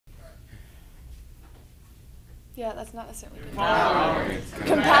Yeah, that's not necessarily good. Tolerance,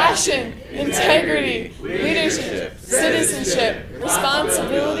 Compassion, integrity, leadership, citizenship,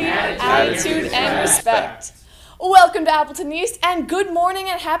 responsibility, attitude, and respect. Welcome to Appleton East, and good morning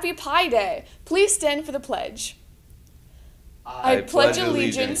and happy Pi Day. Please stand for the pledge. I pledge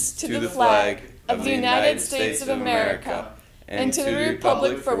allegiance to the flag of the United States of America and to the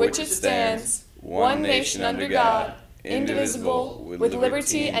republic for which it stands, one nation under God, indivisible, with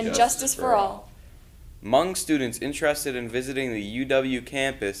liberty and justice for all. Hmong students interested in visiting the UW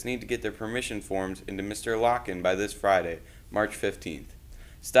campus need to get their permission forms into Mr. Locken by this Friday, March 15th.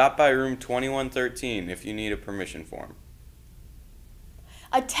 Stop by room 2113 if you need a permission form.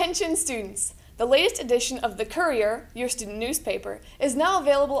 Attention students! The latest edition of The Courier, your student newspaper, is now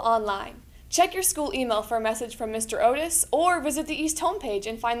available online. Check your school email for a message from Mr. Otis, or visit the East homepage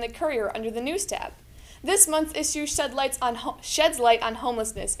and find The Courier under the News tab. This month's issue sheds light on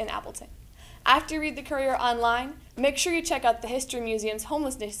homelessness in Appleton. After you read The Courier online, make sure you check out the History Museum's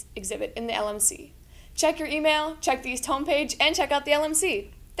homelessness exhibit in the LMC. Check your email, check the East homepage, and check out the LMC.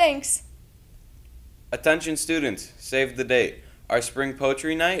 Thanks! Attention students, save the date. Our spring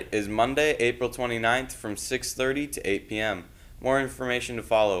poetry night is Monday, April 29th from 6:30 to 8 p.m. More information to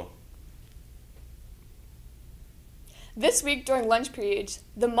follow. This week during lunch periods,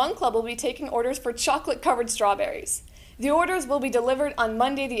 the Hmong Club will be taking orders for chocolate-covered strawberries. The orders will be delivered on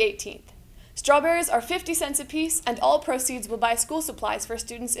Monday the 18th. Strawberries are 50 cents apiece, and all proceeds will buy school supplies for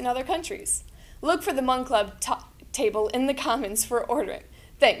students in other countries. Look for the Hmong Club table in the Commons for ordering.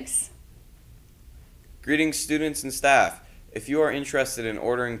 Thanks. Greetings students and staff. If you are interested in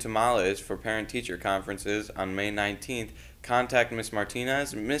ordering tamales for parent-teacher conferences on May 19th, contact Ms.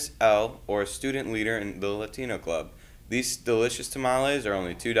 Martinez, Ms. L., or a student leader in the Latino Club. These delicious tamales are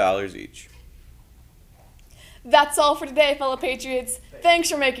only $2 each. That's all for today, fellow Patriots.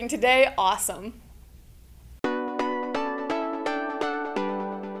 Thanks for making today awesome.